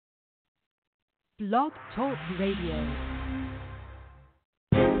Blog Talk Radio.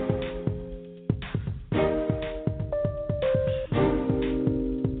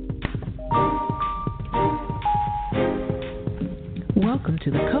 Welcome to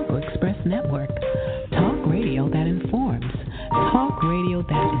the Cocoa Express Network. Talk radio that informs. Talk radio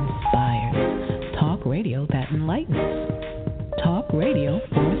that inspires. Talk radio that enlightens. Talk radio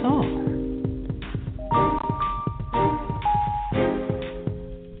for us all.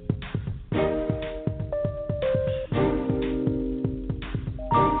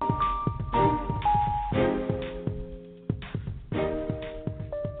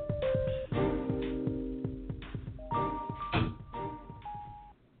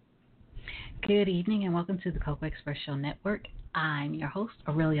 Good evening and welcome to the Cocoa Express Show Network. I'm your host,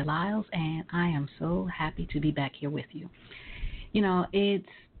 Aurelia Lyles, and I am so happy to be back here with you. You know, it's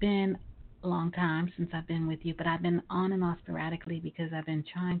been a long time since I've been with you, but I've been on and off sporadically because I've been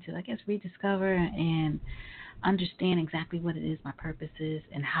trying to, rediscover and understand exactly what it is my purpose is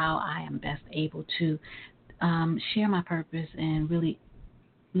and how I am best able to share my purpose and really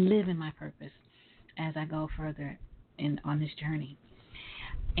live in my purpose as I go further on this journey.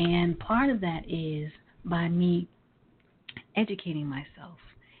 And part of that is by me educating myself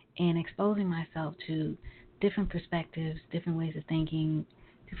and exposing myself to different perspectives, different ways of thinking,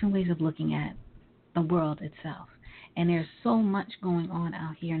 different ways of looking at the world itself. And there's so much going on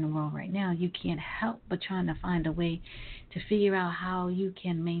out here in the world right now, you can't help but trying to find a way to figure out how you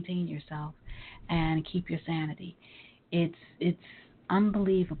can maintain yourself and keep your sanity. It's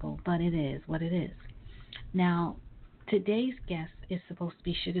unbelievable, but it is what it is. Now, today's guest is supposed to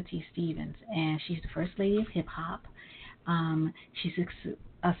be Suga-T Stevens, and she's the First Lady of Hip Hop. She's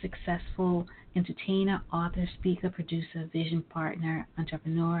a successful entertainer, author, speaker, producer, vision partner,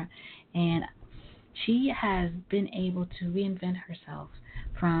 entrepreneur, and she has been able to reinvent herself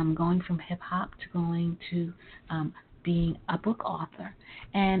from going from hip hop to going to being a book author.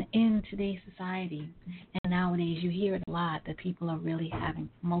 And in today's society, and nowadays you hear it a lot, that people are really having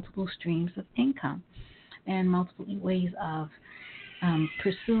multiple streams of income and multiple ways of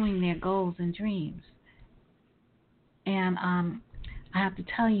pursuing their goals and dreams. And I have to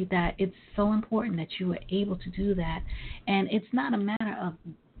tell you that it's so important that you are able to do that. And it's not a matter of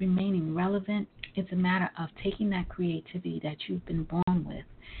remaining relevant. It's a matter of taking that creativity that you've been born with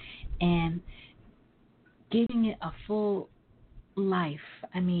and giving it a full life.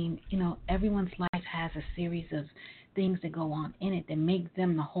 I mean, you know, everyone's life has a series of things that go on in it that make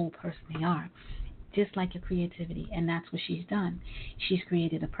them the whole person they are, just like your creativity, and that's what she's done. She's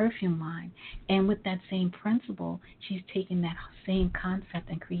created a perfume line, and with that same principle, she's taken that same concept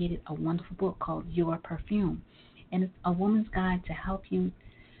and created a wonderful book called Your Perfume, and it's a woman's guide to help you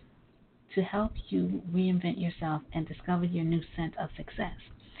reinvent yourself and discover your new scent of success.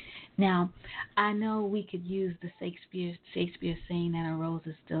 Now, I know we could use the Shakespeare saying that a rose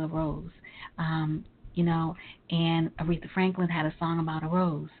is still a rose, you know, and Aretha Franklin had a song about a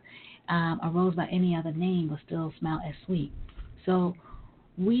rose. A rose by any other name will still smell as sweet. So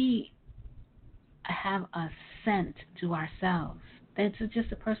we have a scent to ourselves. That's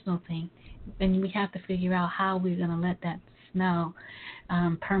just a personal thing, and we have to figure out how we're going to let that smell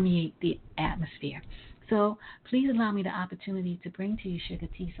permeate the atmosphere. So please allow me the opportunity to bring to you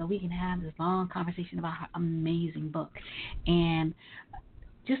Suga-T so we can have this long conversation about her amazing book and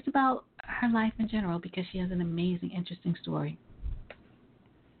just about her life in general, because she has an amazing, interesting story.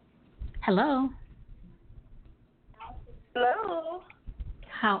 Hello. Hello.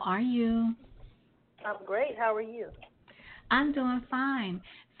 How are you? I'm great. How are you? I'm doing fine.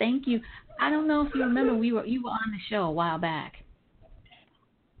 Thank you. I don't know if you remember, you were on the show a while back.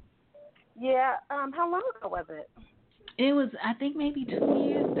 Yeah. How long ago was it? It was, I think, maybe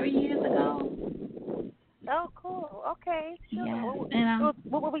 3 years ago. Oh, cool. Okay. Sure. Yeah.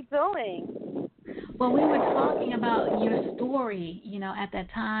 What were we doing? Well, we were talking about your story, you know, at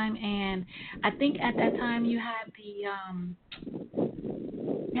that time, and I think at that time you had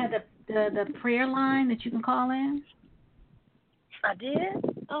the prayer line that you can call in. I did?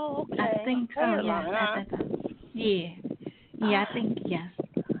 Oh, okay. I think so. Yeah, at that time. Yeah. Yeah, I think yes.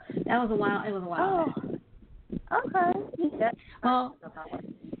 That was a while. It was a while back. Oh, okay. Yeah.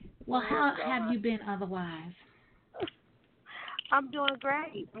 Well, how have you been otherwise? I'm doing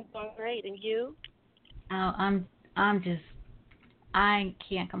great. And you? I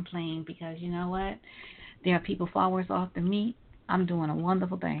can't complain because you know what? There are people far worse off than me. I'm doing a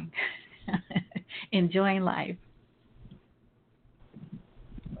wonderful thing. Enjoying life.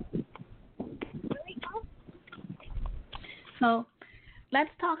 So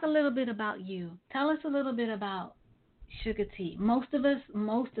let's talk a little bit about you. Tell us a little bit about Suga-T. Most of us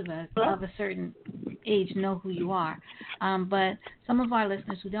of a certain age know who you are, but some of our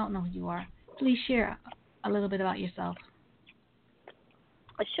listeners who don't know who you are, please share a little bit about yourself.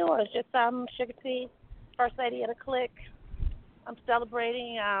 Sure. It's just Sugar T, First Lady of the Click. I'm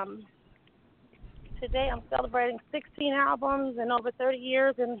celebrating today. I'm celebrating 16 albums and over 30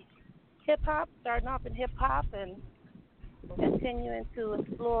 years in hip hop. Starting off in hip hop and continuing to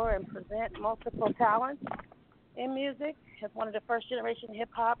explore and present multiple talents in music as one of the first generation hip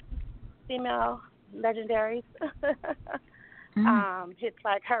hop female legendaries. Hits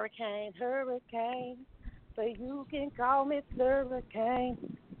like Hurricane, but you can call me Hurricane.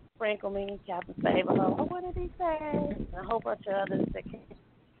 Sprinkle me, Captain Save-A-Ho. Oh, what did he say? And a whole bunch of others that can.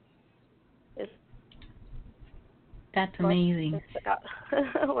 That's amazing.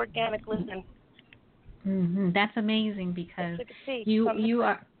 Organic living. That's amazing because you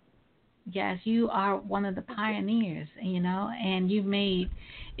are. Yes, you are one of the pioneers, and you've made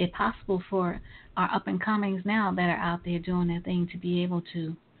it possible for our up and comings now that are out there doing their thing to be able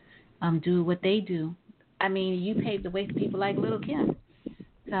to do what they do. I mean, you paved the way for people like Little Kim.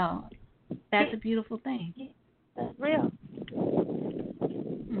 So that's a beautiful thing. That's real.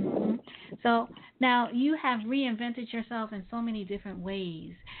 So now you have reinvented yourself in so many different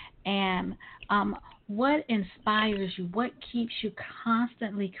ways. And what inspires you? What keeps you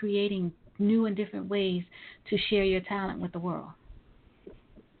constantly creating new and different ways to share your talent with the world?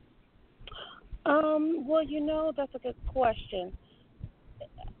 Well, that's a good question.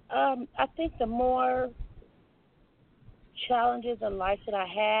 I think the more challenges in life that I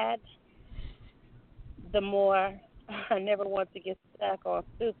had, the more I never want to get stuck or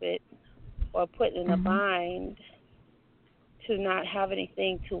stupid or put in a bind to not have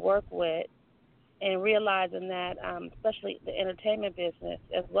anything to work with, and realizing that, especially the entertainment business,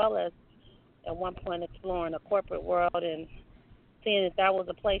 as well as at one point exploring the corporate world and seeing that was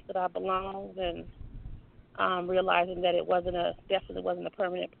a place that I belonged, and realizing that it definitely wasn't a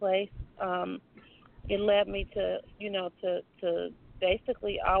permanent place. It led me to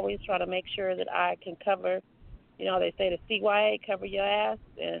basically always try to make sure that I can cover, they say the CYA, cover your ass,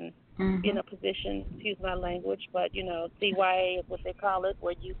 and be in a position, excuse my language, but, CYA is what they call it,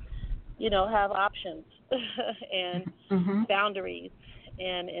 where you have options and boundaries.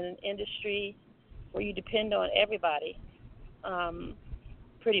 And in an industry where you depend on everybody,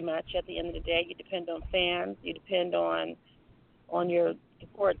 pretty much at the end of the day, you depend on fans, you depend on your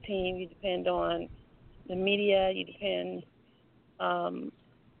support team, you depend on the media, you depend, on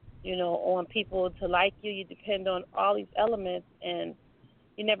people to like you, you depend on all these elements, and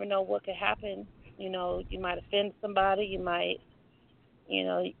you never know what could happen. You might offend somebody, you might,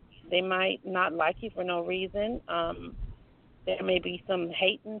 they might not like you for no reason. There may be some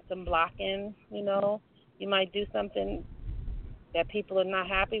hating, some blocking, you might do something that people are not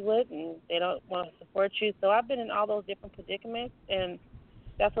happy with and they don't want to support you. So I've been in all those different predicaments, and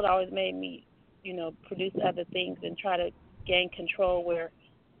that's what always made me, produce other things and try to gain control where,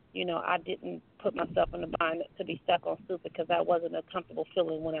 I didn't put myself in a bind to be stuck on soup, because that wasn't a comfortable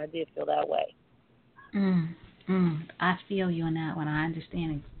feeling when I did feel that way. I feel you on that one. I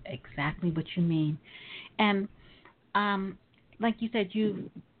understand exactly what you mean. And like you said, you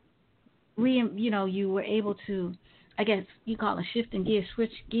were able to, I guess you call it shifting gears,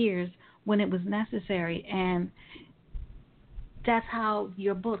 switch gears when it was necessary. And that's how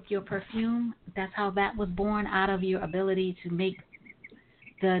your book, your Perfume, that's how that was born, out of your ability to make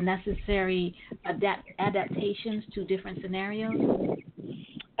the necessary adaptations to different scenarios.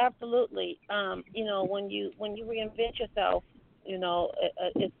 Absolutely. When you reinvent yourself,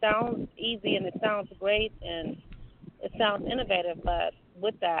 it sounds easy and it sounds great and it sounds innovative, but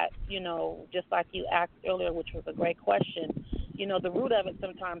with that, just like you asked earlier, which was a great question, the root of it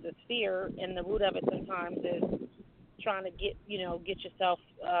sometimes is fear, and the root of it sometimes is trying to get yourself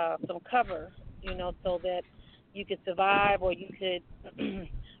some cover, so that you could survive, or you could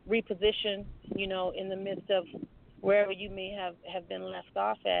reposition, in the midst of wherever you may have been left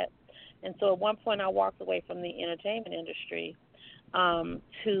off at. And so at one point I walked away from the entertainment industry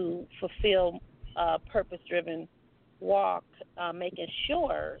to fulfill a purpose-driven walk, making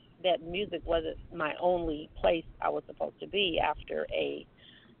sure that music wasn't my only place I was supposed to be after a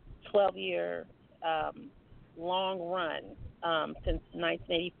 12-year long run. Since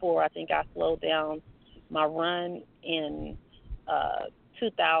 1984, I think I slowed down my run in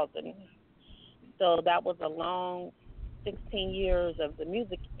 2000. So that was a long 16 years of the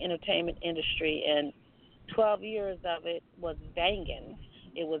music entertainment industry, and 12 years of it was banging.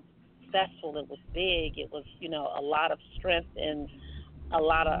 It was successful. It was big. It was, a lot of strength and a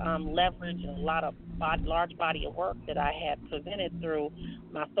lot of leverage and a lot of large body of work that I had presented through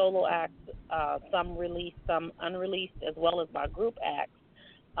my solo acts, some released, some unreleased, as well as my group acts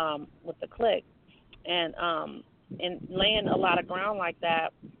with the Click, and laying a lot of ground like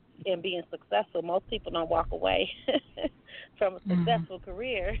that and being successful. Most people don't walk away from a successful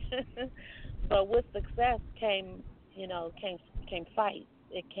career, but with success came, came fights.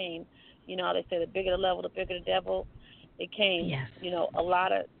 It came, they say the bigger the level, the bigger the devil. It came, Yes. A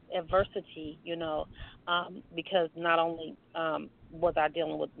lot of adversity, because not only was I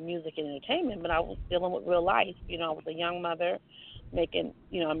dealing with music and entertainment, but I was dealing with real life. I was a young mother making,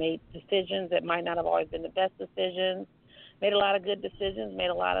 I made decisions that might not have always been the best decisions, made a lot of good decisions, made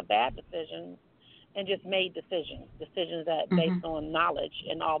a lot of bad decisions, and just made decisions that based on knowledge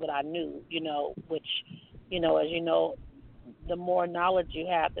and all that I knew, which, as you know, the more knowledge you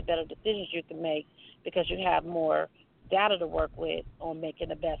have, the better decisions you can make because you have more data to work with on making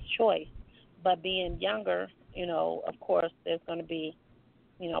the best choice. But being younger, of course, there's going to be,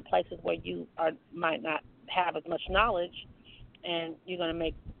 places where you might not have as much knowledge, and you're going to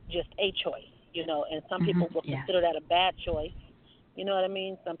make just a choice, and some people will consider that a bad choice. You know what I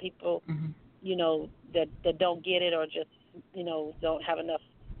mean? Some people, that don't get it or just, don't have enough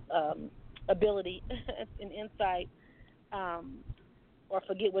ability and insight, or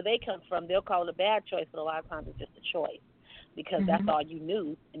forget where they come from, they'll call it a bad choice, but a lot of times it's just a choice because that's all you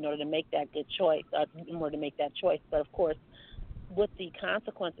knew in order to make that good choice, in order to make that choice. But, of course, with the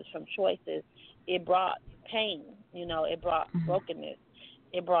consequences from choices, it brought pain, it brought brokenness,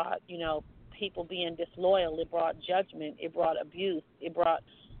 it brought, people being disloyal, it brought judgment, it brought abuse, it brought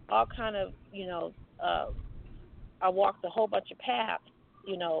all kind of, I walked a whole bunch of paths,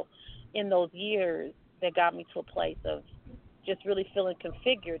 in those years that got me to a place of just really feeling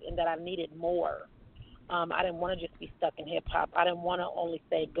configured and that I needed more. I didn't want to just be stuck in hip-hop. I didn't want to only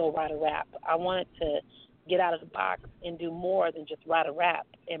say go write a rap. I wanted to get out of the box and do more than just write a rap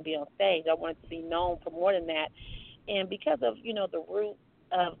and be on stage. I wanted to be known for more than that. And because of, the root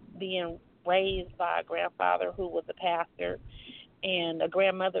of being raised by a grandfather who was a pastor and a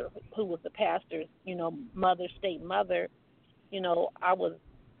grandmother who was the pastor's, mother, state mother, I was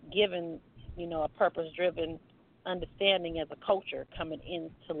given, a purpose-driven understanding as a culture coming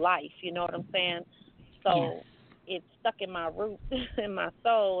into life, you know what I'm saying? So it's stuck in my root, in my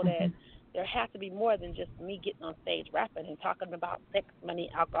soul, that there has to be more than just me getting on stage rapping and talking about sex,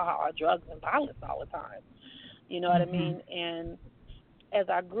 money, alcohol, drugs, and violence all the time. You know what I mean? And as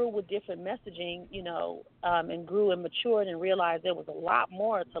I grew with different messaging, and grew and matured and realized there was a lot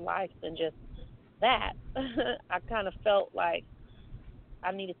more to life than just that, I kind of felt like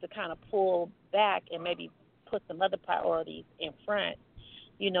I needed to kind of pull back and maybe put some other priorities in front,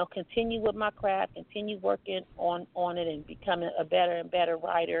 continue with my craft, continue working on it and becoming a better and better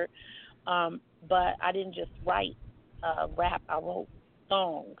writer. But I didn't just write rap. I wrote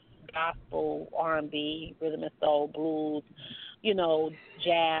songs, gospel, R&B, rhythm and soul, blues,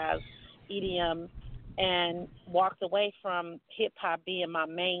 jazz, EDM, and walked away from hip-hop being my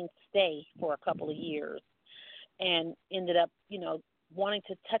mainstay for a couple of years and ended up, wanting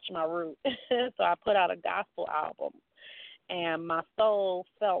to touch my root. So I put out a gospel album, and my soul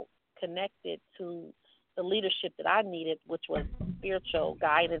felt connected to the leadership that I needed, which was spiritual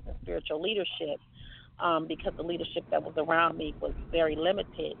guidance and spiritual leadership, because the leadership that was around me was very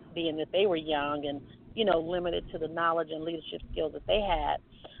limited, being that they were young and, limited to the knowledge and leadership skills that they had.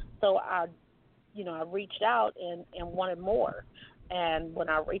 So I reached out and wanted more. And when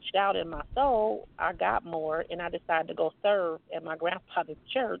I reached out in my soul, I got more, and I decided to go serve at my grandfather's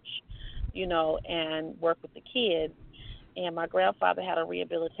church, and work with the kids. And my grandfather had a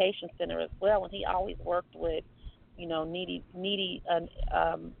rehabilitation center as well, and he always worked with, needy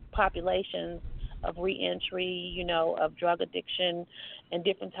populations of reentry, of drug addiction, and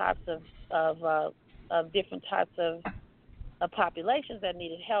different types of populations that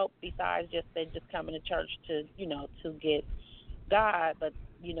needed help besides just they just coming to church to to get God, but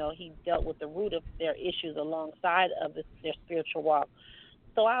he dealt with the root of their issues alongside of their spiritual walk.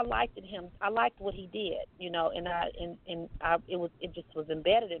 So I liked him. I liked what he did, it just was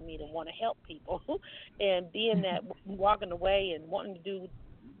embedded in me to want to help people, and being that walking away and wanting to do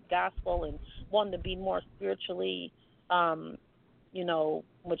gospel and wanting to be more spiritually, mature,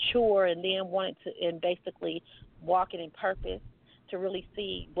 and then wanting to and basically walking in purpose to really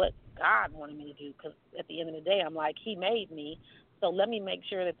see what God wanted me to do. Because at the end of the day, I'm like, He made me, so let me make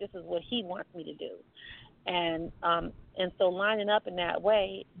sure that this is what He wants me to do. And so lining up in that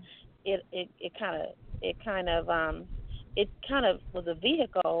way, it kind of was a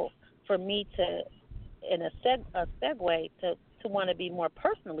vehicle for me to, in a segue to to want to be more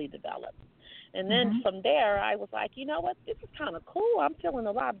personally developed. And then Mhm. from there, I was like, you know what, this is kind of cool. I'm feeling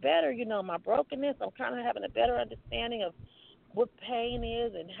a lot better. My brokenness, I'm kind of having a better understanding of what pain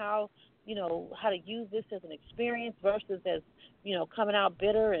is and how to use this as an experience versus as, coming out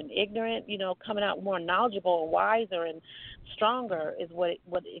bitter and ignorant, coming out more knowledgeable and wiser and stronger is what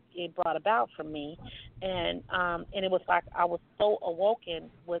it brought about for me. And it was like I was so awoken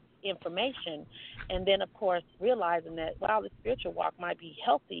with information, and then of course realizing that, wow, the spiritual walk might be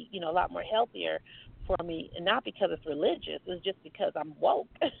healthy, a lot more healthier for me, and not because it's religious. It's just because I'm woke,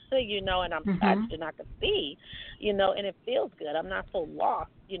 and I'm Mhm. touched and I can see, and it feels good. I'm not so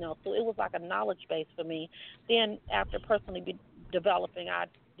lost, So it was like a knowledge base for me. Then after personally developing, I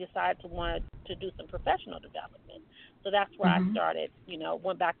decided to want to do some professional development. So that's where I Mhm. started.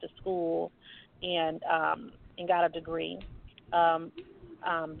 Went back to school and got a degree. Um,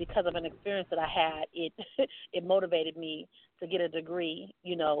 because of an experience that I had, it it motivated me to get a degree,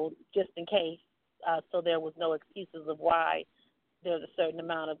 just in case, so there was no excuses of why there's a certain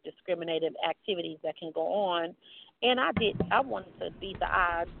amount of discriminative activities that can go on. And I wanted to beat the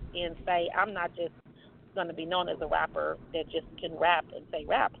odds and say I'm not just going to be known as a rapper that just can rap and say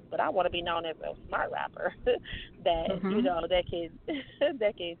rap, but I want to be known as a smart rapper that Mhm. that can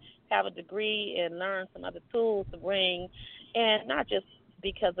that can have a degree and learn some other tools to bring, and not just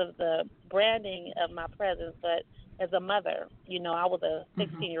because of the branding of my presence, but as a mother. I was a Mhm.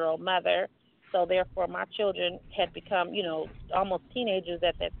 16-year-old mother, so therefore my children had become almost teenagers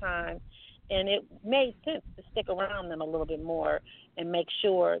at that time, and it made sense to stick around them a little bit more and make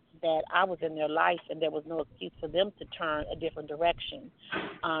sure that I was in their life and there was no excuse for them to turn a different direction,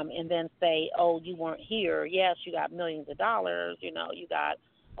 and then say, oh, you weren't here. Yes, you got millions of dollars, you got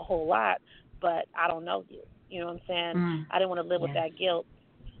a whole lot, but I don't know you. You know what I'm saying? Mm. I didn't want to live with Yes. that guilt.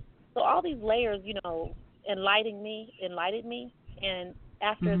 So all these layers, enlightened me. And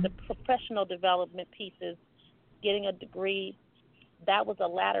after the Mhm. professional development pieces, getting a degree, that was a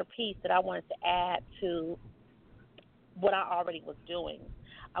latter piece that I wanted to add to what I already was doing.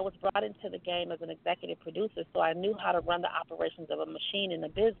 I was brought into the game as an executive producer, so I knew how to run the operations of a machine in a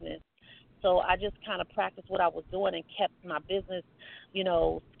business. So I just kind of practiced what I was doing and kept my business,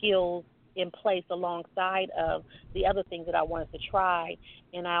 skills in place alongside of the other things that I wanted to try.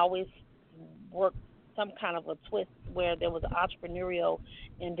 And I always worked some kind of a twist where there was an entrepreneurial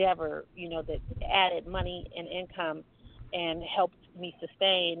endeavor, that added money and income and helped me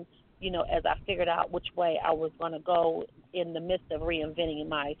sustain, as I figured out which way I was going to go in the midst of reinventing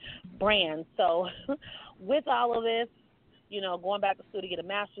my brand. So with all of this, going back to school to get a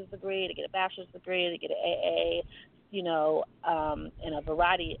master's degree, to get a bachelor's degree, to get an AA, and a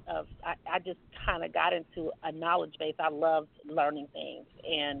variety of, I just kind of got into a knowledge base. I loved learning things.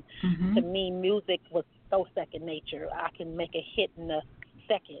 And to Mhm. me, music was so second nature. I can make a hit in a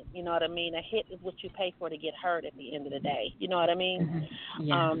second. You know what I mean? A hit is what you pay for to get heard at the end of the day. You know what I mean? Mhm.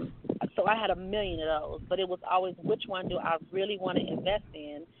 Yes. Um, so I had a million of those, but it was always which one do I really want to invest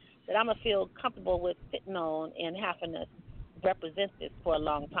in that I'm going to feel comfortable with sitting on and having to represent this for a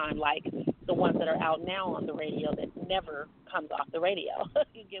long time, like the ones that are out now on the radio that never comes off the radio.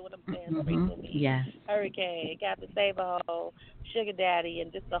 You get what I'm saying? Mhm. Sprinkle Me, Yes. Hurricane, Captain Sabo, Sugar Daddy,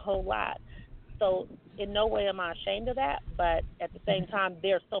 and just a whole lot. So in no way am I ashamed of that, but at the same Mhm. time,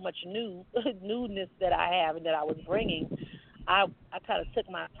 there's so much newness that I have and that I was bringing. I kind of took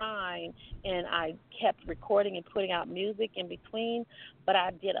my time and I kept recording and putting out music in between, but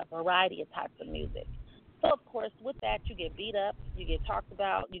I did a variety of types of music. So of course, with that, you get beat up, you get talked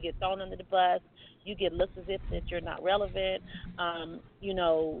about, you get thrown under the bus, you get looked as if that you're not relevant.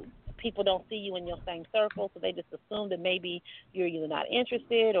 People don't see you in your same circle, so they just assume that maybe you're either not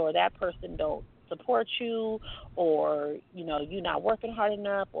interested or that person don't support you, or you're not working hard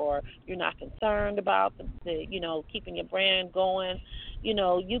enough, or you're not concerned about the keeping your brand going.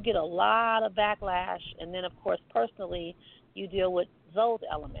 You get a lot of backlash, and then of course personally you deal with those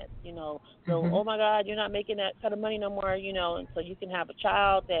elements. So Mhm. oh my God, you're not making that kind of money no more. And so you can have a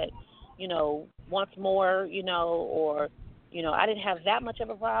child that wants more. Or I didn't have that much of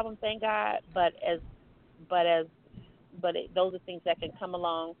a problem, thank God, but as those are things that can come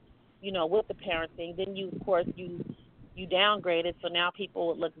along, with the parenting. Then you, of course, you downgraded, so now people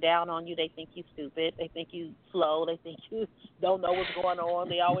would look down on you. They think you stupid. They think you slow. They think you don't know what's going on.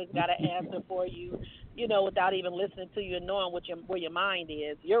 They always got an answer for you, without even listening to you and knowing where your mind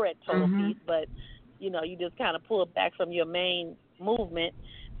is. You're at total Mhm. peace, but you just kind of pull back from your main movement,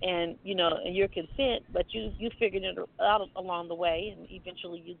 and and you're content, but you figured it out along the way, and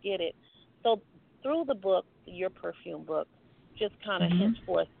eventually you get it. So through the book, your perfume book, just kind of Mhm.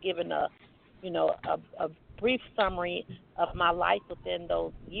 henceforth given a brief summary of my life within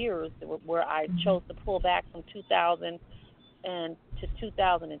those years where I Mhm. chose to pull back from 2000 and to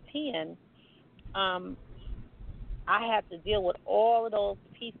 2010. Um, I had to deal with all of those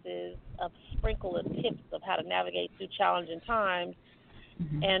pieces of sprinkle of tips of how to navigate through challenging times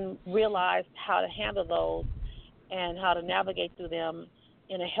Mhm. and realized how to handle those and how to navigate through them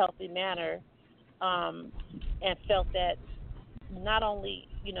in a healthy manner. Um, and felt that not only,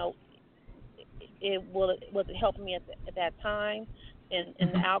 was it helping me at that time in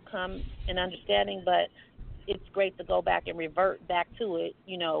the Mhm. outcome and understanding, but it's great to go back and revert back to it,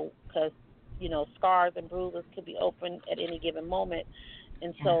 because scars and bruises could be open at any given moment,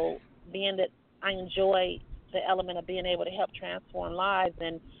 and Yes. so being that I enjoy the element of being able to help transform lives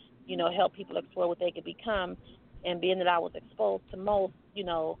and help people explore what they could become, and being that I was exposed to most,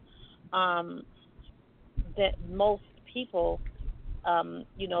 um, that most people,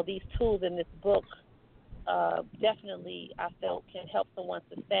 these tools in this book definitely I felt can help someone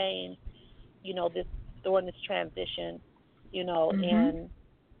sustain, this during this transition, Mhm.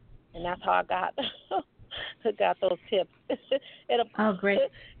 and that's how I got got those tips. it, Oh, great.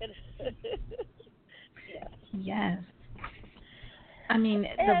 it, yes. Yes. I mean,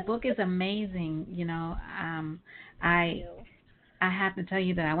 the And book is amazing. thank I you. I have to tell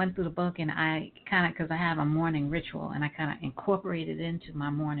you that I went through the book and I kind of, because I have a morning ritual, and I kind of incorporated it into my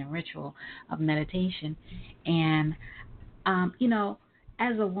morning ritual of meditation. And, you know,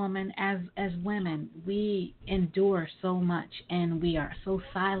 as a woman, as women, we endure so much and we are so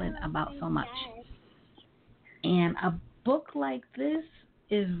silent about so much. And a book like this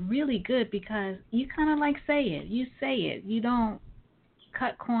is really good because you kind of like say it. You say it. You don't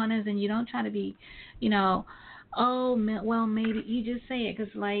cut corners and you don't try to be, you know, oh, well, maybe you just say it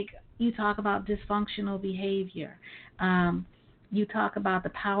because, like, you talk about dysfunctional behavior. Um, you talk about the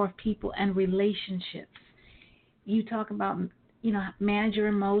power of people and relationships. You talk about, manage your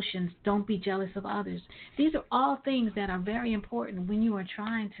emotions. Don't be jealous of others. These are all things that are very important when you are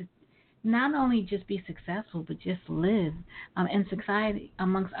trying to not only just be successful, but just live in society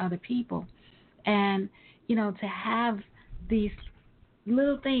amongst other people. And, to have these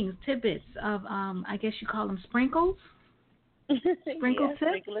little things, tidbits of, I guess you call them sprinkles, sprinkle Yes,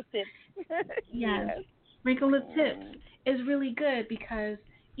 tips. regular tips. Yes, Yes. sprinkle of tips Mm. is really good because,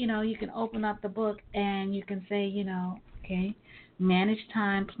 you can open up the book and you can say, okay, manage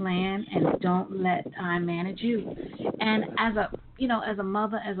time, plan, and don't let time manage you. And as a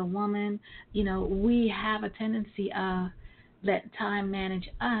mother, as a woman, we have a tendency of let time manage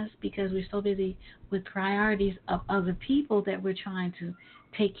us because we're so busy with priorities of other people that we're trying to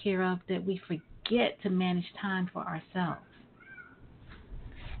take care of that we forget to manage time for ourselves.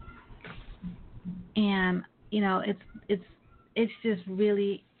 And it's it's just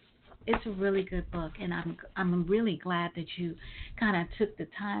really it's a really good book, and I'm really glad that you kind of took the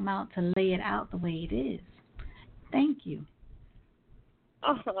time out to lay it out the way it is. Thank you.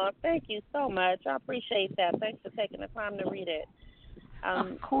 Thank you so much. I appreciate that. Thanks for taking the time to read it.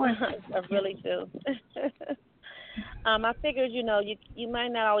 Of course. I Yes. really do. I figured, you might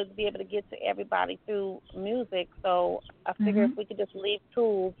not always be able to get to everybody through music, so I figure if Mhm. we could just leave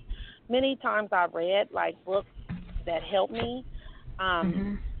tools. Many times I read like books that helped me, um,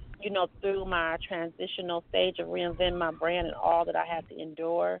 Mhm. through my transitional stage of reinventing my brand and all that I had to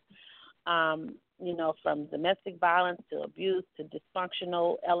endure. From domestic violence to abuse to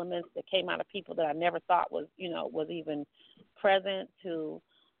dysfunctional elements that came out of people that I never thought was even present to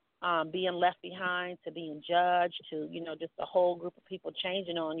being left behind, to being judged, to just a whole group of people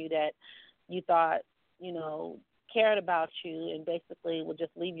changing on you that you thought you know cared about you and basically would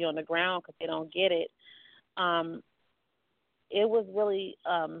just leave you on the ground because they don't get it. Um, it was really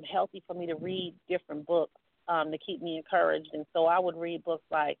healthy for me to read different books to keep me encouraged, and so I would read books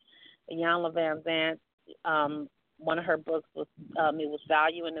like Iyanla Van Zant. Um, One of her books was it was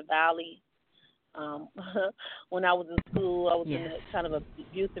Value in the Valley. um, when I was in school, I was in Yes. a kind of a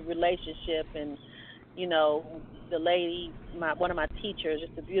abusive relationship, and the lady, one of my teachers,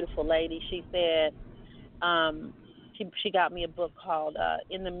 just a beautiful lady, she said she got me a book called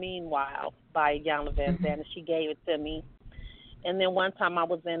In the Meanwhile by Yana Van Mhm. Zandt, and she gave it to me. And then one time I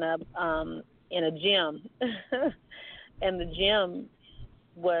was in a gym, and the gym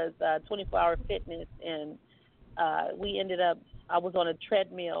was 24-hour fitness, and we ended up. I was on a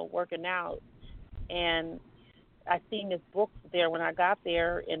treadmill working out, and I seen this book there when I got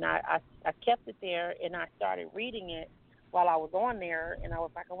there, and I kept it there, and I started reading it while I was on there, and I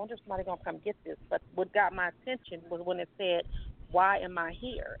was like, I wonder if somebody's gonna come get this. But what got my attention was when it said, "Why am I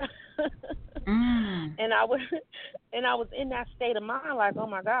here?" Mm. and I was, and I was in that state of mind, like, oh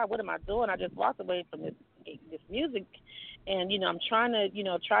my God, what am I doing? I just walked away from this this music, and I'm trying to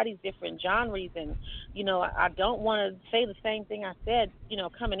try these different genres, and I don't want to say the same thing I said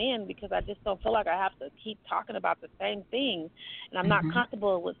coming in, because I just don't feel like I have to keep talking about the same thing, and I'm not Mhm.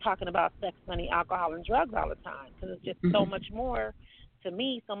 comfortable with talking about sex, money, alcohol, and drugs all the time, because it's just so Mhm. much more to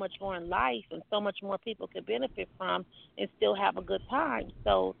me, so much more in life, and so much more people could benefit from and still have a good time.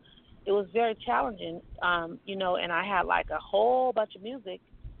 So it was very challenging, and I had like a whole bunch of music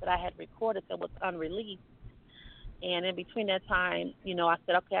that I had recorded that was unreleased. And in between that time, I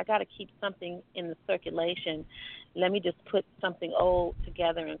said, okay, I got to keep something in the circulation. Let me just put something old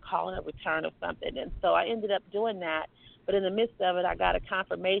together and call it a return of something. And so I ended up doing that. But in the midst of it, I got a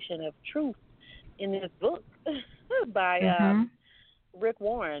confirmation of truth in this book by Mhm. Rick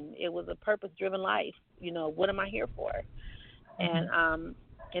Warren. It was a purpose-driven life. What am I here for? And Mhm.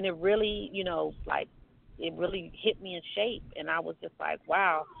 and it really, like it really hit me in shape, and I was just like,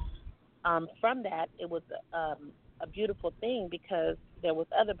 wow. From that, it was a beautiful thing, because there was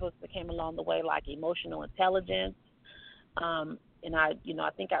other books that came along the way, like Emotional Intelligence, and I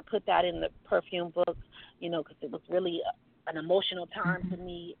think I put that in the Perfume book, because it was really an emotional time for Mhm.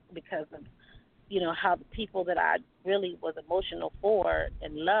 me, because of how the people that I really was emotional for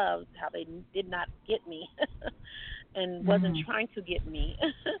and loved, how they did not get me and wasn't Mhm. trying to get me.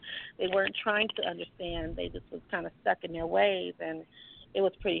 They weren't trying to understand. They just was kind of stuck in their ways, and it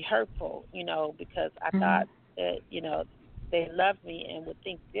was pretty hurtful, because I thought Mhm. that they loved me and would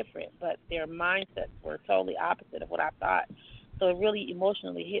think different, but their mindsets were totally opposite of what I thought. So it really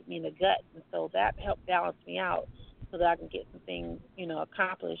emotionally hit me in the gut, and so that helped balance me out so that I can get some things,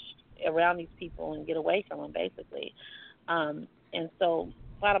 accomplished around these people and get away from them, basically. And so,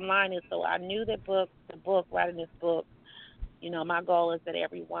 bottom line is, so I knew that writing this book, my goal is that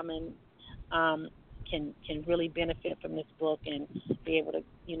every woman um, can really benefit from this book and be able to,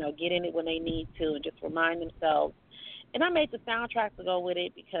 get in it when they need to and just remind themselves. And I made the soundtrack to go with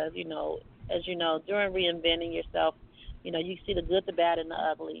it because, as you know, during reinventing yourself, you see the good, the bad, and the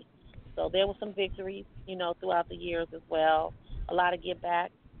ugly. So there were some victories, throughout the years as well. A lot of give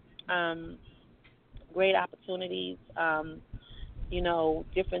back, um, great opportunities,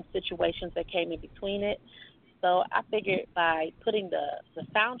 different situations that came in between it. So I figured by putting the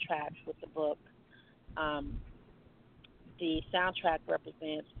soundtrack with the book, um, the soundtrack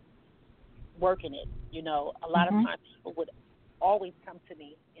represents working it. A lot of Mhm. times people would always come to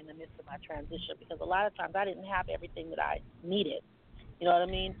me in the midst of my transition, because a lot of times I didn't have everything that I needed. You know what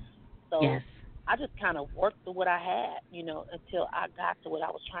I mean? So Yes. I just kind of worked through what I had, until I got to what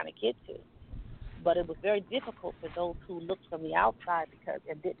I was trying to get to. But it was very difficult for those who looked from the outside, because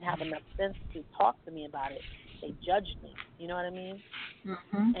it didn't have enough sense to talk to me about it. They judged me. You know what I mean?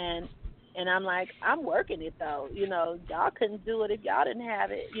 Mhm. and and I'm like, I'm working it though. Y'all couldn't do it if y'all didn't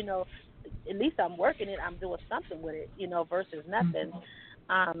have it. At least I'm working it. I'm doing something with it. Versus nothing. Mhm.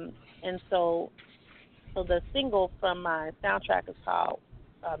 Um, and so the single from my soundtrack is called.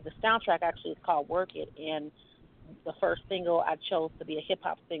 The soundtrack actually is called "Work It," and the first single I chose to be a hip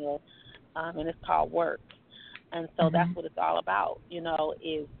hop single, and it's called "Work." And so that's Mhm. what it's all about.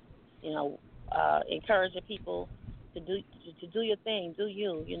 Is you know, encouraging people to do your thing, do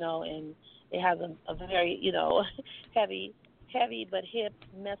you, and it has a very, heavy heavy but hip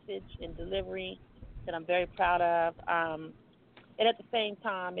message and delivery that I'm very proud of. And at the same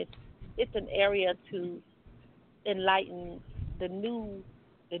time, it's an area to enlighten the new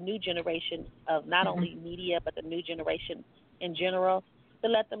the new generation of not Mhm. only media but the new generation in general, to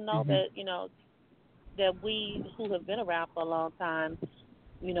let them know Mhm. that that we who have been around for a long time,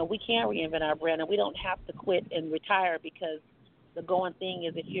 we can reinvent our brand, and we don't have to quit and retire, because the going thing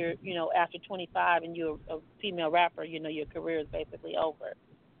is, if you're, after 25 and you're a female rapper, your career is basically over,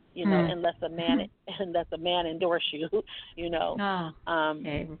 Mm. unless a man unless a man endorse you, you know, Oh. um,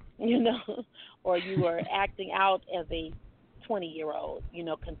 Okay. you know, or you are acting out as a 20-year-old,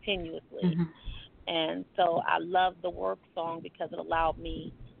 continuously. Mhm. And so I love the work song because it allowed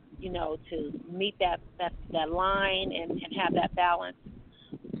me, to meet that line and have that balance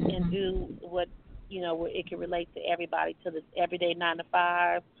and Mhm. do what, where it can relate to everybody, to the everyday 9 to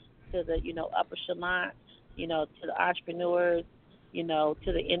 5, to the upper echelon, to the entrepreneurs,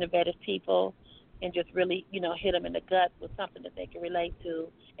 to the innovative people, and just really hit them in the gut with something that they can relate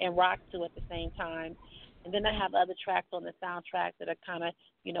to and rock to at the same time. And then I have other tracks on the soundtrack that are kind of,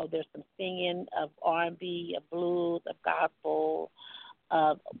 there's some singing of R&B, of blues, of gospel,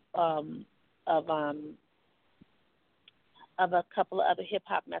 of um, of a couple of other hip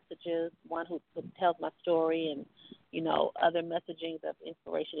hop messages, one who tells my story, and other messagings of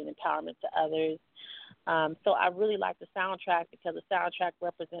inspiration and empowerment to others. So I really like the soundtrack because the soundtrack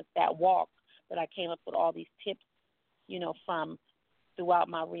represents that walk that I came up with all these tips, from throughout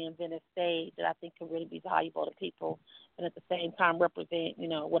my reinvented stage that I think can really be valuable to people, and at the same time represent,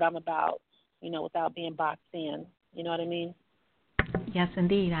 what I'm about, without being boxed in. You know what I mean? Yes,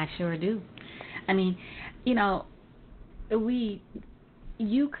 indeed, I sure do. I mean, you know, we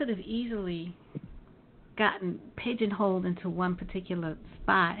you could have easily gotten pigeonholed into one particular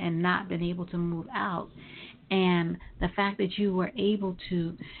spot and not been able to move out. And the fact that you were able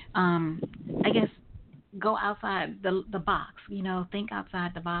to, I guess, go outside the box, think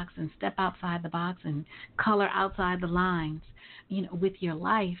outside the box and step outside the box and color outside the lines, with your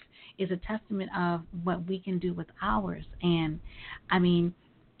life is a testament of what we can do with ours. And I mean,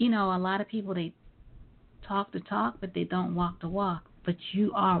 a lot of people, they talk the talk, but they don't walk the walk. But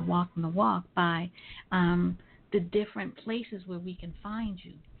you are walking the walk by the different places where we can find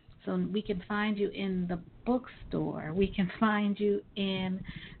you. So we can find you in the bookstore. We can find you in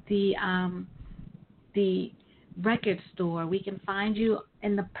the record store. We can find you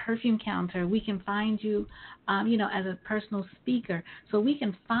in the perfume counter. We can find you, as a personal speaker. So we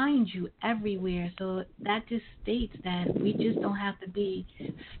can find you everywhere. So that just states that we just don't have to be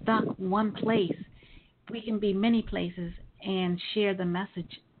stuck one place. We can be many places and share the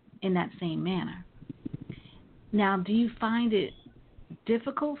message in that same manner. Now, do you find it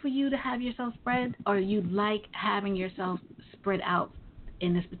difficult for you to have yourself spread, or you like having yourself spread out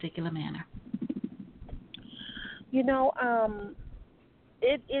in this particular manner? You know,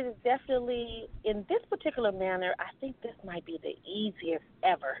 it is definitely in this particular manner. I think this might be the easiest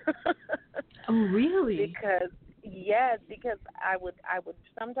ever. Oh, really? Because I would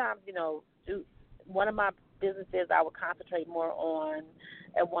sometimes, do one of my businesses I would concentrate more on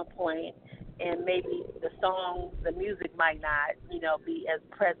at one point, and maybe the music might not, be as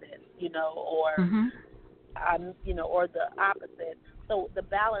present, Mm-hmm. or the opposite. So the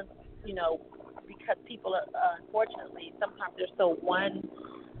balance, because people are unfortunately sometimes they're so one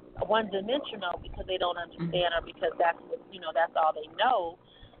dimensional because they don't Mm-hmm. understand, or because that's what, that's all they know.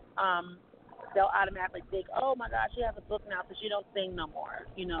 They'll automatically think, oh my gosh, she has a book now, so she don't sing no more,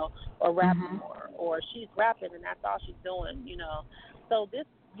 or rap no Mm-hmm. more, or she's rapping and that's all she's doing. So this,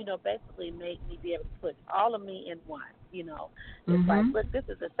 basically made me be able to put all of me in one. It's like, Mm-hmm. look, this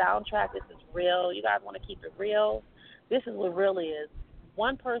is a soundtrack, this is real. You guys want to keep it real? This is what really is.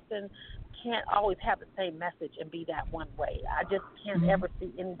 One person can't always have the same message and be that one way. I just can't Mm-hmm. ever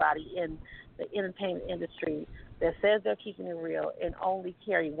see anybody in the entertainment industry that says they're keeping it real and only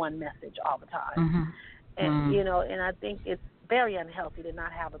carry one message all the time. And Mm-hmm. and I think it's very unhealthy to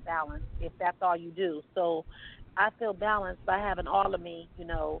not have a balance if that's all you do. So I feel balanced by having all of me,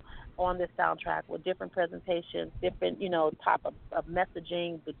 on this soundtrack with different presentations, different, type of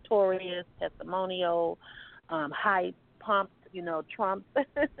messaging, victorious, testimonial, hype, pumped, Trump,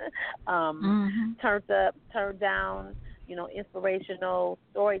 Mm-hmm. turned up, turned down, inspirational,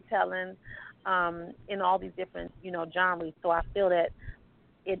 storytelling, in all these different, genres. So I feel that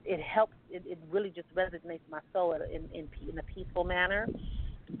it helps. It really just resonates my soul in a peaceful manner.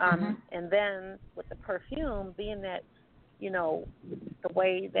 Mm-hmm. And then with the perfume, being that, the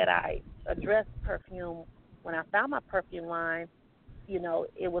way that I addressed perfume when I found my perfume line,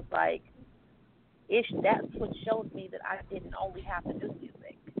 it was like that's what showed me that I didn't only have to do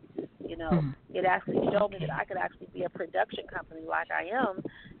music. It actually showed me that Okay. I could actually be a production company like I am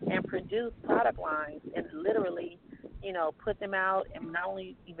and produce product lines and literally, put them out and not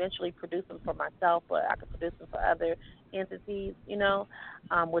only eventually produce them for myself, but I could produce them for other entities,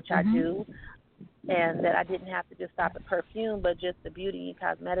 which I Mm-hmm. do. And that I didn't have to just stop at perfume, but just the beauty and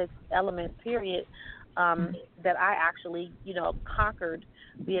cosmetics element, period, that I actually, conquered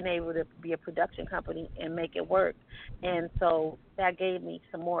being able to be a production company and make it work. And so that gave me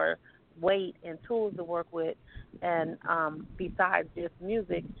some more weight and tools to work with, and besides just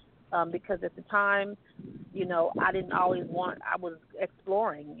music, because at the time, I didn't always I was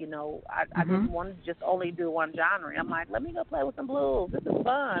exploring, I Mm-hmm. didn't want to just only do one genre. I'm like, let me go play with some blues. This is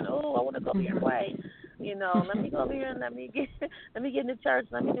fun. Oh, I want to go over here and Mm-hmm. play. Let me go over here and let me get let me get in the church.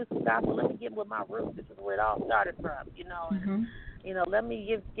 Let me do some gospel. Let me get with my roots. This is where it all started from. And Mm-hmm. let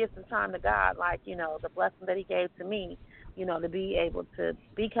me give some time to God, like, the blessing that He gave to me, to be able to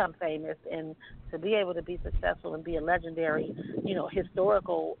become famous and to be able to be successful and be a legendary,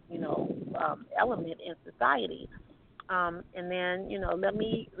 historical, element in society. And then, let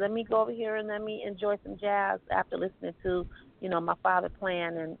me go over here and let me enjoy some jazz after listening to, my father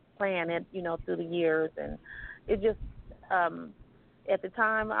playing it, through the years. And it just, at the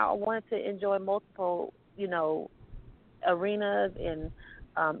time, I wanted to enjoy multiple, arenas and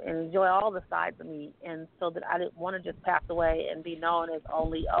enjoy all the sides of me, and so that I didn't want to just pass away and be known as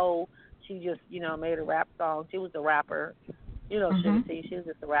only She just, made a rap song. She was a rapper. Mhm. Suga-T, she was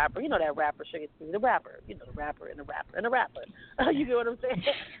just a rapper. That rapper, Suga-T, the rapper. The rapper and the rapper and the rapper. You get what I'm saying?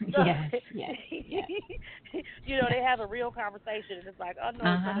 Yes, So, yes, yes. they have a real conversation, and it's like, oh no,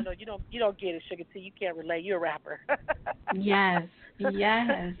 no, no, Uh-huh. no, you don't get it, Sugar T. You can't relate. You're a rapper. Yes.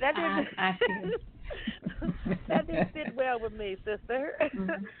 Yes. that didn't I feel. that didn't sit well with me, sister.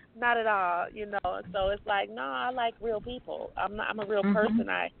 Mhm. Not at all. So it's like, no, I like real people. I'm a real Mhm. person.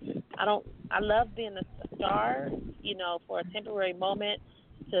 I don't. I love being a star. For a temporary moment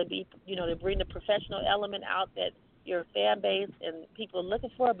to be, to bring the professional element out that your fan base and people are looking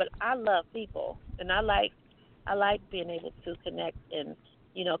for. But I love people, and I like being able to connect and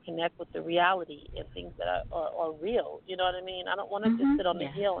connect with the reality and things that are real. You know what I mean? I don't want to just Mhm. sit on the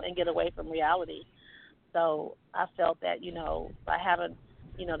Yes. hill and get away from reality. So I felt that, by having,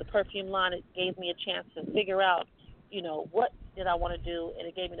 the perfume line, it gave me a chance to figure out, what did I want to do, and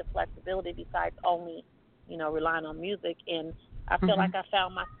it gave me the flexibility besides only, relying on music. And I feel like Mhm. I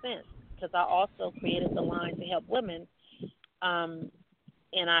found my sense because I also created the line to help women, um,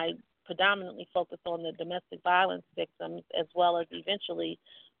 and I predominantly focused on the domestic violence victims as well as eventually,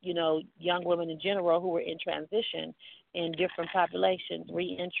 young women in general who were in transition in different populations,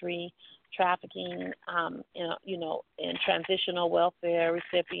 reentry, trafficking, and transitional welfare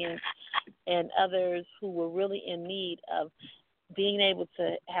recipients, and others who were really in need of being able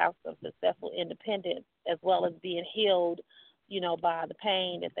to have some successful independence as well as being healed, by the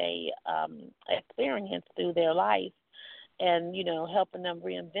pain that they experienced through their life and, helping them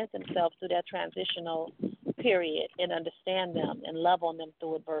reinvent themselves through that transitional period and understand them and love on them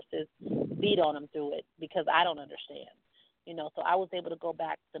through it versus beat on them through it because I don't understand. So I was able to go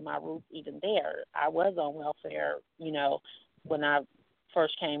back to my roots even there. I was on welfare, when I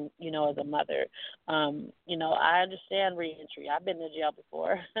first came, as a mother. I understand reentry. I've been to jail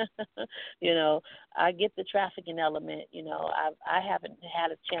before. you know, I get the trafficking element. I haven't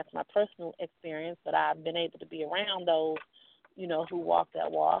had a chance in my personal experience, but I've been able to be around those, who walk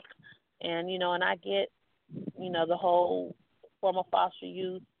that walk. And I get, the whole former foster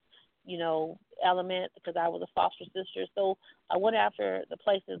youth, element because I was a foster sister. So I went after the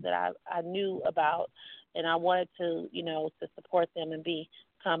places that I knew about and I wanted to, to support them and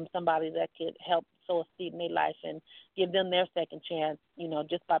become somebody that could help sow a seed in their life and give them their second chance,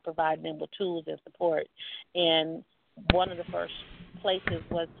 just by providing them with tools and support. And one of the first places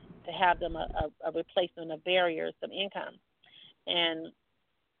was to have them a replacement of barriers, some income. And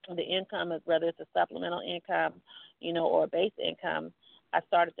the income is whether it's a supplemental income, or a base income. I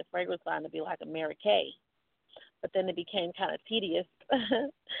started the fragrance line to be like a Mary Kay, but then it became kind of tedious,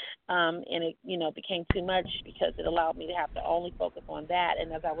 and it became too much because it allowed me to have to only focus on that.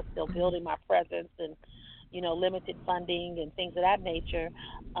 And as I was still building my presence and limited funding and things of that nature,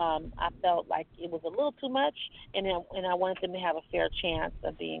 I felt like it was a little too much, and I wanted them to have a fair chance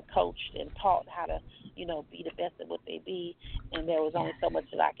of being coached and taught how to, be the best at what they be. And there was only Yes. so much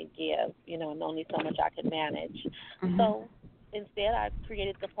that I could give, and only so much I could manage. Mhm. So instead, I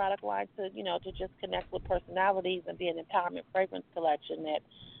created the product line to, to just connect with personalities and be an empowerment fragrance collection that,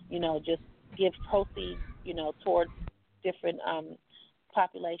 just gives proceeds, towards different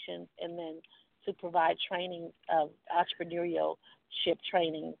populations, and then to provide training of entrepreneurship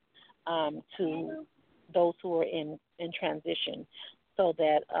training to those who are in transition, so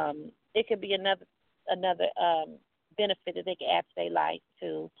that it could be another benefit that they can add to their life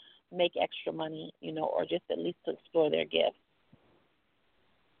to make extra money, or just at least to explore their gifts.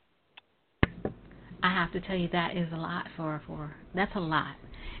 I have to tell you that is a lot for that's a lot.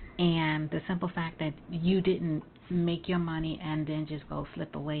 And the simple fact that you didn't make your money and then just go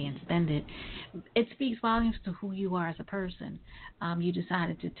slip away and spend it, it speaks volumes to who you are as a person. You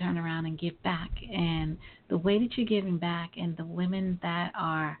decided to turn around and give back, and the way that you're giving back, and the women that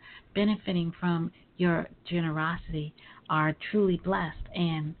are benefiting from your generosity are truly blessed.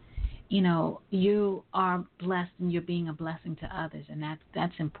 And you are blessed, and you're being a blessing to others, and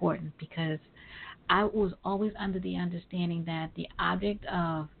that's important because I was always under the understanding that the object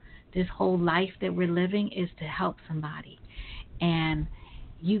of this whole life that we're living is to help somebody. And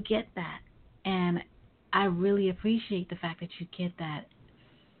you get that. And I really appreciate the fact that you get that.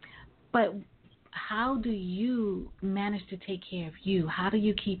 But how do you manage to take care of you? How do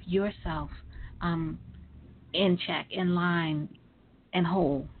you keep yourself um, in check, in line, and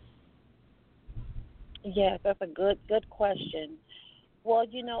whole? Yes, that's a good question. Well,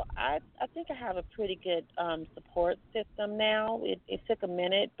 I think I have a pretty good support system now. It took a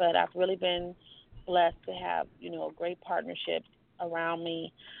minute, but I've really been blessed to have great partnerships around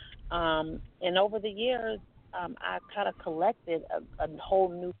me. And over the years, I kind of collected a whole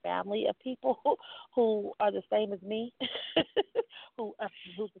new family of people who are the same as me, who's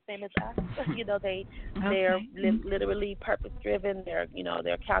the same as us. You know, they're Okay. literally purpose driven. Their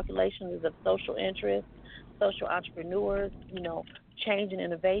calculations of social interest, social entrepreneurs. Change and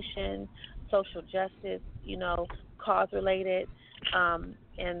innovation, social justice. Cause related,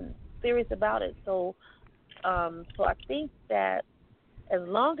 and serious about it. So I think that as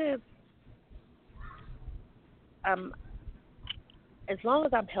long as I'm as long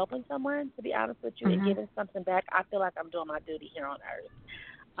as I'm helping someone, to be honest with you, and Mhm. giving something back, I feel like I'm doing my duty here on earth.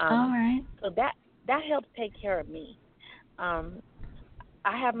 All Um, right. so that helps take care of me. Um,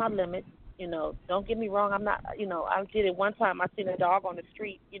 I have my limits. Don't get me wrong. I'm not. I did it one time. I seen a dog on the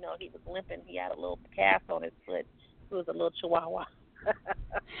street. He was limping. He had a little cast on his foot. He was a little Chihuahua.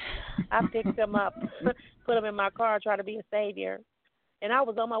 I picked him up, put him in my car, tried to be a savior. And I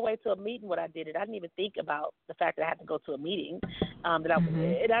was on my way to a meeting when I did it. I didn't even think about the fact that I had to go to a meeting.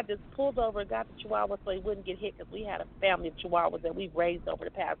 Mhm. And I just pulled over and got the Chihuahua so he wouldn't get hit because we had a family of Chihuahuas that we've raised over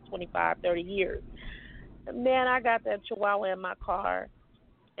the past 25, 30 years. Man, I got that Chihuahua in my car,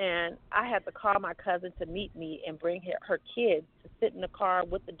 and I had to call my cousin to meet me and bring her kids to sit in the car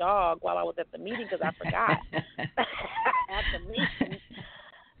with the dog while I was at the meeting because I forgot at the meeting.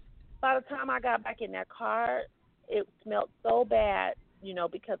 By the time I got back in that car, it smelled so bad,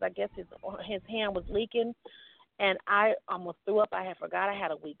 because I guess his hand was leaking, and I almost threw up. I had forgot I had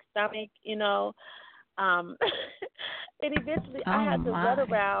a weak stomach. Um, and eventually I Oh had to run my.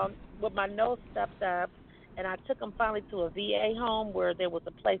 around with my nose stuffed up, and I took him finally to a VA home where there was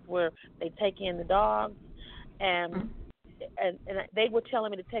a place where they take in the dogs, and Mm. and they were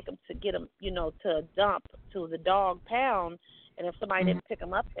telling me to take him to get him, to a dump to the dog pound. And if somebody Mhm. didn't pick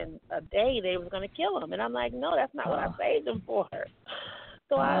him up in a day, they was going to kill him. And I'm like, no, that's not what I Oh. saved him for.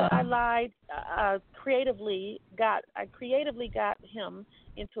 So I Oh. lied. I creatively got him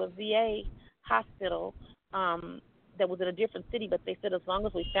into a VA hospital that was in a different city. But they said as long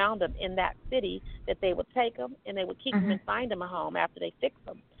as we found him in that city, that they would take him and they would keep him Mhm. and find him a home after they fix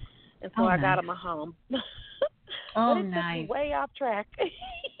him. And so Oh, I got nice. him a home. But Oh, it took me nice. way off track,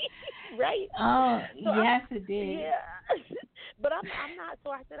 right? Oh, So I'm yes, it did. yeah, but I'm not.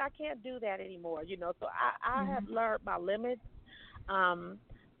 So I said I can't do that anymore. So I have Mhm. learned my limits. Um,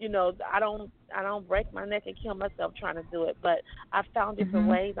 I don't break my neck and kill myself trying to do it, but I found different Mhm.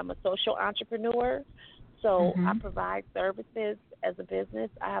 ways. I'm a social entrepreneur, so I Mhm. provide services as a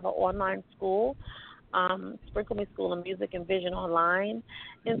business. I have an online school, Sprinkle Me School of Music and Vision online,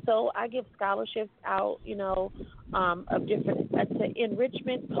 and so I give scholarships out. Of different to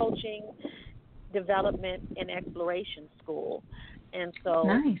enrichment, coaching, development, and exploration school, and so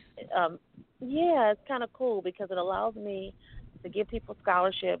Nice. um, yeah, it's kind of cool because it allows me to give people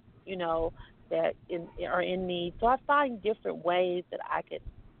scholarships, that are in need. So I find different ways that I could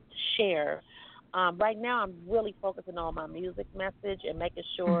share. Right now, I'm really focusing on my music message and making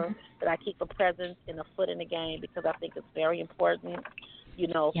sure Mhm. that I keep a presence and a foot in the game because I think it's very important,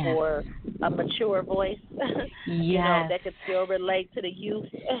 Yes. for a mature voice, Yes. that could still relate to the youth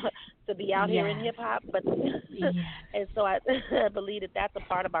to be out here in Yes. hip hop. But Yes. and so I, I believe that that's a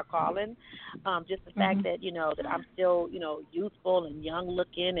part of our calling. Just the fact Mhm. that that I'm still youthful and young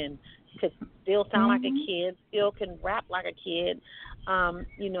looking and could still sound like a Mhm. kid, still can rap like a kid.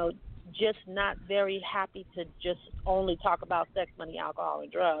 Just not very happy to just only talk about sex, money, alcohol,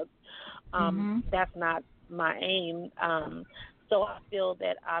 and drugs. Mhm. That's not my aim. So I feel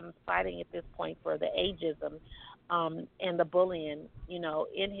that I'm fighting at this point for the ageism and the bullying,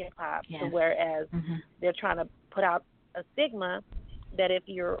 in hip hop. To Yes. whereas Mhm. they're trying to put out a stigma that if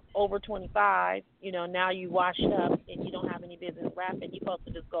you're over 25, now you washed up and you don't have any business rapping, you're supposed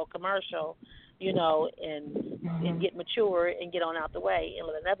to just go commercial, and Mhm. get mature and get on out the way and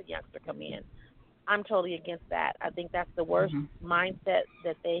let another youngster come in. I'm totally against that. I think that's the worst Mhm. mindset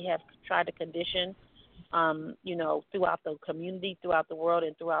that they have tried to condition, throughout the community, throughout the world,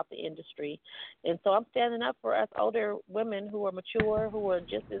 and throughout the industry. And so I'm standing up for us older women who are mature, who are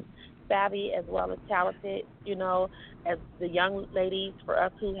just as savvy as well as talented, as the young ladies, for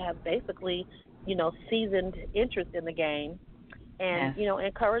us who have basically, seasoned interest in the game, and Yes.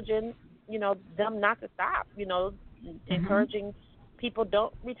 encouraging them not to stop, Mhm. encouraging people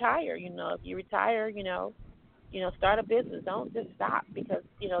don't retire. If you retire, start a business. Don't just stop because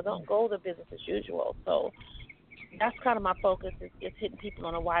don't go to business as usual. So that's kind of my focus is hitting people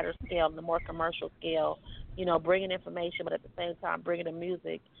on a wider scale, on the more commercial scale. Bringing information, but at the same time bringing the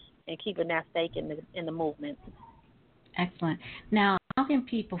music and keeping that stake in the movement. Excellent. Now, how can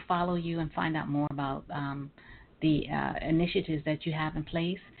people follow you and find out more about the initiatives that you have in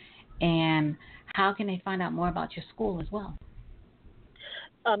place? And how can they find out more about your school as well?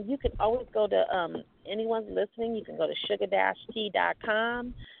 You can always go to anyone's listening. You can go to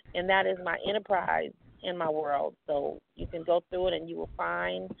sugar-t.com, and that is my enterprise in my world. So you can go through it, and you will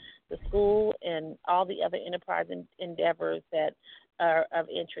find the school and all the other enterprise endeavors that are of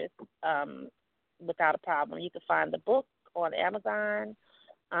interest without a problem. You can find the book on Amazon.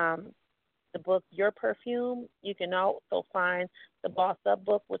 The book Your Perfume. You can also find the Boss Up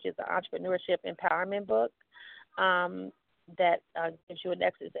book, which is an entrepreneurship empowerment book. That gives you an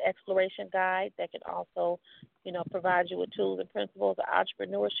exploration guide that can also, provide you with tools and principles of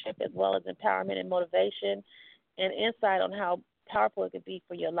entrepreneurship as well as empowerment and motivation and insight on how powerful it could be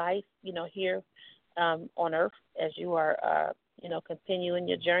for your life, here on Earth as you are, continuing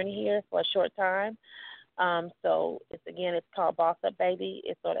your journey here for a short time. So it's called Boss Up Baby.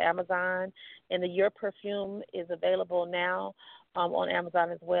 It's on Amazon, and the Your Perfume is available now on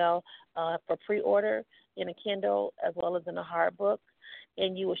Amazon as well for pre-order in a Kindle as well as in a hard book.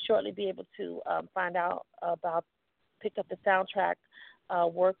 And you will shortly be able to find out pick up the soundtrack,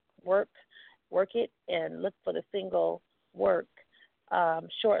 work it, and look for the single Work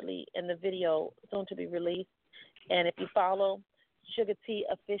shortly in the video soon to be released. And if you follow Suga-T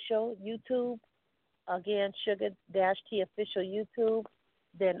Official YouTube, again, Sugar-T Official YouTube,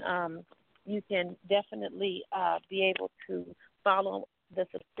 then you can definitely be able to follow the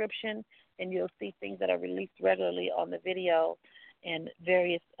subscription, and you'll see things that are released regularly on the video and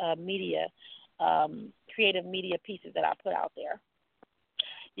various creative media pieces that I put out there.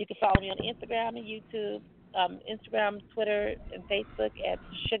 You can follow me on Instagram and YouTube, Instagram, Twitter, and Facebook at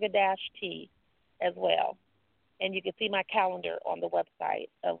Sugar-T as well. And you can see my calendar on the website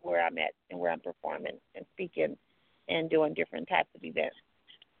of where I'm at and where I'm performing and speaking and doing different types of events.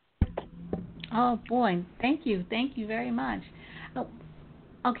 Oh, boy. Thank you. Thank you very much. Oh,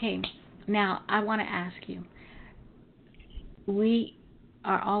 okay. Now, I want to ask you, we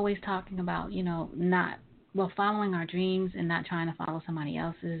are always talking about, following our dreams and not trying to follow somebody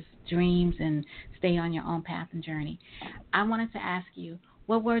else's dreams and stay on your own path and journey. I wanted to ask you,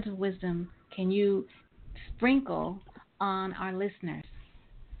 what words of wisdom can you sprinkle on our listeners?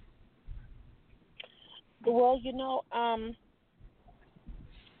 Well,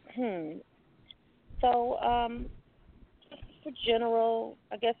 so for general,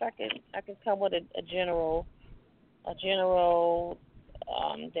 I guess I can come with a general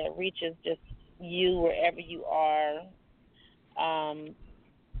that reaches just you wherever you are.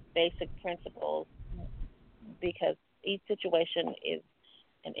 Basic principles, because each situation is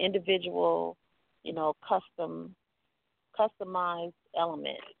an individual, customized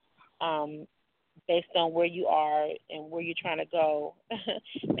element based on where you are and where you're trying to go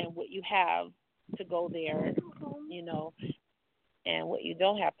and what you have to go there, and what you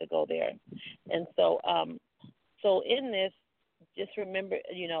don't have to go there. And so in this, just remember,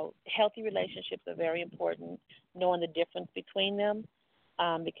 healthy relationships are very important, knowing the difference between them,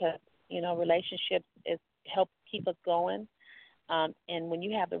 because, relationships help keep us going. And when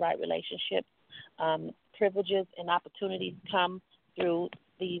you have the right relationships, privileges and opportunities come through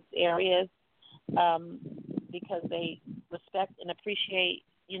these areas because they respect and appreciate,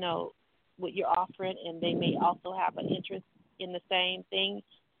 what you're offering, and they may also have an interest in the same thing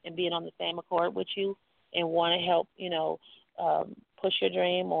and being on the same accord with you and want to help, push your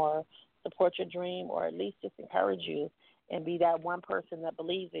dream or support your dream or at least just encourage you and be that one person that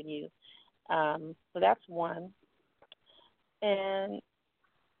believes in you. So that's one. And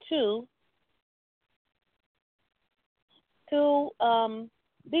two,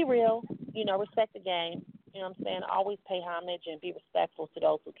 be real, respect the game. You know what I'm saying? Always pay homage and be respectful to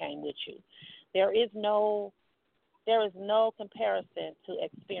those who came with you. There is no comparison to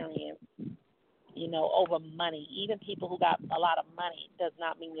experience, over money. Even people who got a lot of money does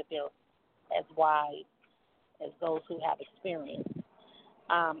not mean that they're as wise as those who have experience.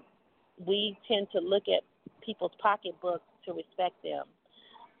 We tend to look at people's pocketbooks to respect them.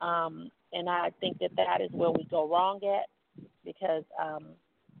 And I think that is where we go wrong at, because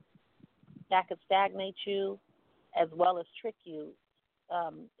that could stagnate you as well as trick you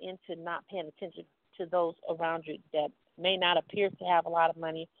into not paying attention to those around you that may not appear to have a lot of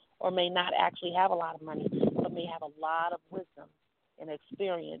money or may not actually have a lot of money, but may have a lot of wisdom and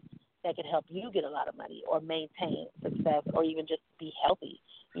experience that can help you get a lot of money or maintain success or even just be healthy,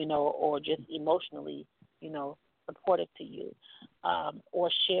 or just emotionally, supportive to you, or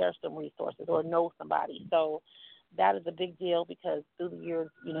share some resources or know somebody. So that is a big deal, because through the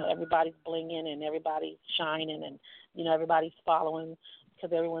years, everybody's blinging and everybody's shining and, everybody's following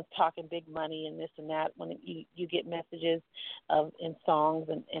because everyone's talking big money and this and that. When you get messages of in songs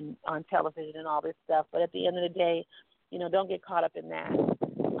and on television and all this stuff, but at the end of the day, don't get caught up in that,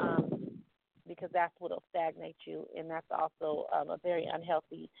 because that's what'll stagnate you, and that's also a very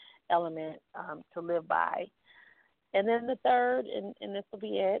unhealthy element to live by. And then the third, and this will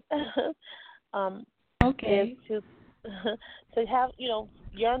be it, Okay. is to to have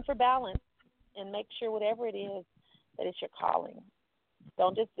yearn for balance and make sure whatever it is that it's your calling.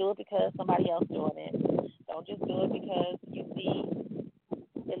 Don't just do it because somebody else doing it. Don't just do it because you see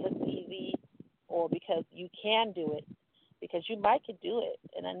it looks easy or because you can do it. Because you might could do it.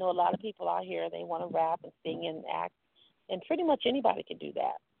 And I know a lot of people out here, they want to rap and sing and act. And pretty much anybody can do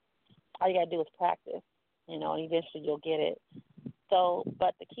that. All you got to do is practice, and eventually you'll get it. So,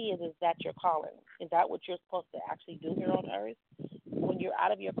 but the key is that your calling? Is that what you're supposed to actually do here on earth? When you're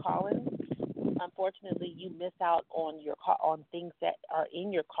out of your calling, unfortunately, you miss out on things that are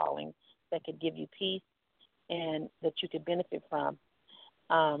in your calling that could give you peace and that you could benefit from,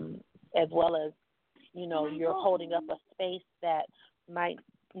 as well as, you're holding up a space that might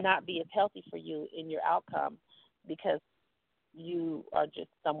not be as healthy for you in your outcome because you are just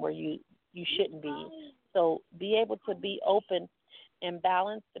somewhere you shouldn't be. So be able to be open and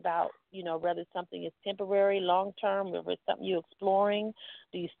balanced about, whether something is temporary, long-term, whether it's something you're exploring,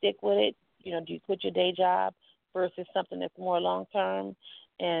 do you stick with it? Do you quit your day job versus something that's more long-term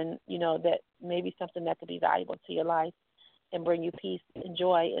and, that maybe something that could be valuable to your life and bring you peace and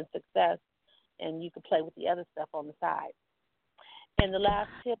joy and success, and you can play with the other stuff on the side. And the last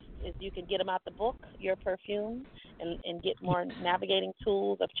tip is you can get them out the book, Your Perfume, and get more navigating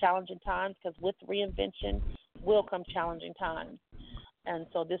tools of challenging times, because with reinvention will come challenging times. And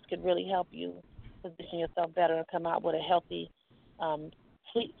so this could really help you position yourself better and come out with a healthy,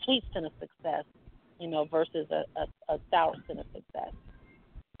 sweet scent of success, versus a sour scent of success.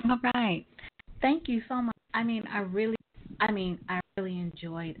 All right. Thank you so much. I really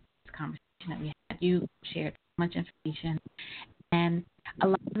enjoyed this conversation that we had. You shared so much information, and a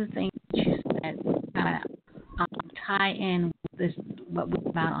lot of the things that you said kind of tie in with this what we're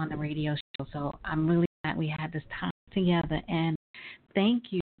about on the radio show. So I'm really glad we had this time together, and thank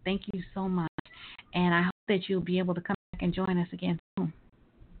you so much. And I hope that you'll be able to come back and join us again soon.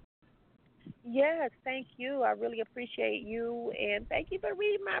 Yes, thank you. I really appreciate you, and thank you for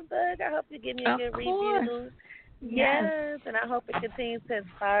reading my book. I hope you give me a Of good course. review. Yes. Yes, and I hope it continues to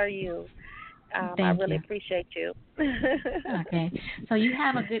inspire you. I Thank really you. appreciate you. Okay. So you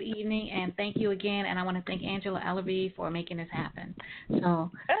have a good evening, and thank you again. And I want to thank Angela Ellerby for making this happen. So,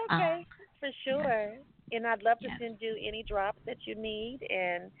 Okay, for yes, sure. And I'd love to yes. send you any drops that you need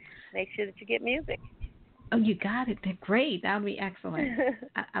and make sure that you get music. Oh, you got it. They're great. That would be excellent.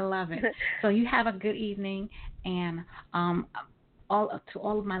 I love it. So you have a good evening, and all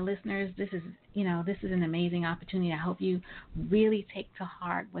of my listeners, this is an amazing opportunity. I hope you really take to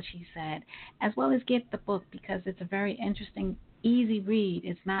heart what she said, as well as get the book, because it's a very interesting, easy read.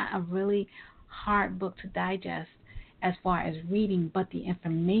 It's not a really hard book to digest as far as reading, but the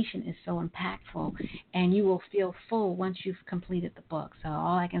information is so impactful, and you will feel full once you've completed the book. So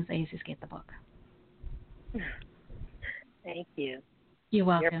all I can say is just get the book. Thank you. You're You're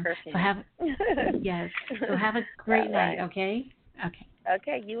welcome. perfect. So yes. So have a great All night. right. Okay. Okay.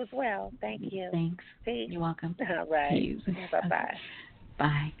 Okay, you as well. Thank you. Thanks. Peace. You're welcome. All right. Peace. Bye-bye. Okay.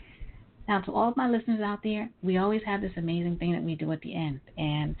 Bye. Now, to all of my listeners out there, we always have this amazing thing that we do at the end,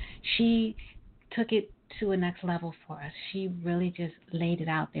 and she took it to a next level for us. She really just laid it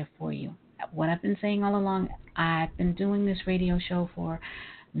out there for you. What I've been saying all along, I've been doing this radio show for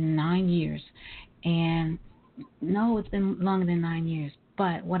 9 years, and no, it's been longer than 9 years.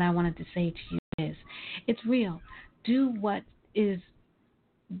 But what I wanted to say to you is, it's real. Do what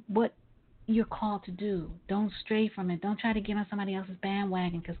you're called to do. Don't stray from it. Don't try to get on somebody else's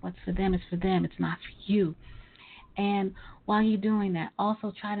bandwagon, because what's for them is for them. It's not for you. And while you're doing that,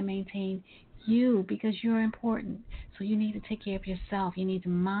 also try to maintain you, because you're important. So you need to take care of yourself. You need to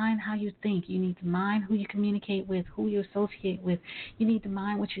mind how you think. You need to mind who you communicate with, who you associate with. You need to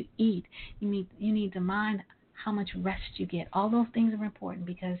mind what you eat. You need to mind how much rest you get. All those things are important,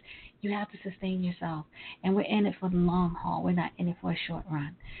 because you have to sustain yourself. And we're in it for the long haul. We're not in it for a short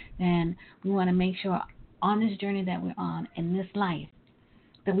run. And we want to make sure on this journey that we're on in this life,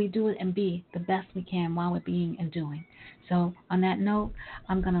 that we do it and be the best we can while we're being and doing. So on that note,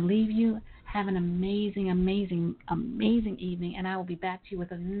 I'm going to leave you. Have an amazing, amazing, amazing evening, and I will be back to you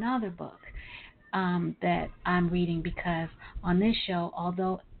with another book that I'm reading, because on this show,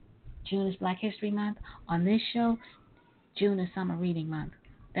 although June is Black History Month, on this show, June is Summer Reading Month.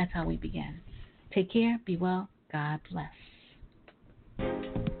 That's how we begin. Take care. Be well. God bless.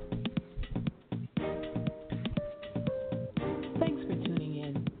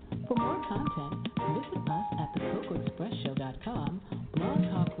 content, visit us at thecocoexpressshow.com,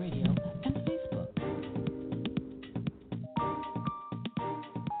 Blog Talk Radio, and Facebook.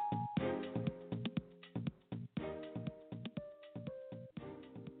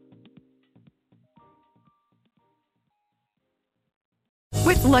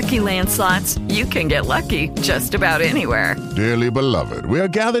 With Lucky Land Slots, you can get lucky just about anywhere. Dearly beloved, we are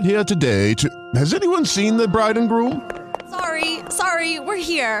gathered here today to... Has anyone seen the bride and groom? Sorry, we're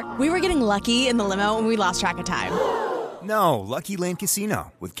here. We were getting lucky in the limo and we lost track of time. No, Lucky Land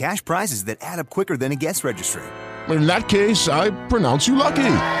Casino, with cash prizes that add up quicker than a guest registry. In that case, I pronounce you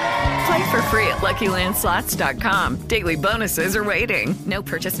lucky. Play for free at LuckyLandSlots.com. Daily bonuses are waiting. No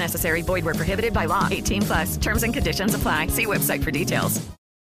purchase necessary. Void where prohibited by law. 18+. Terms and conditions apply. See website for details.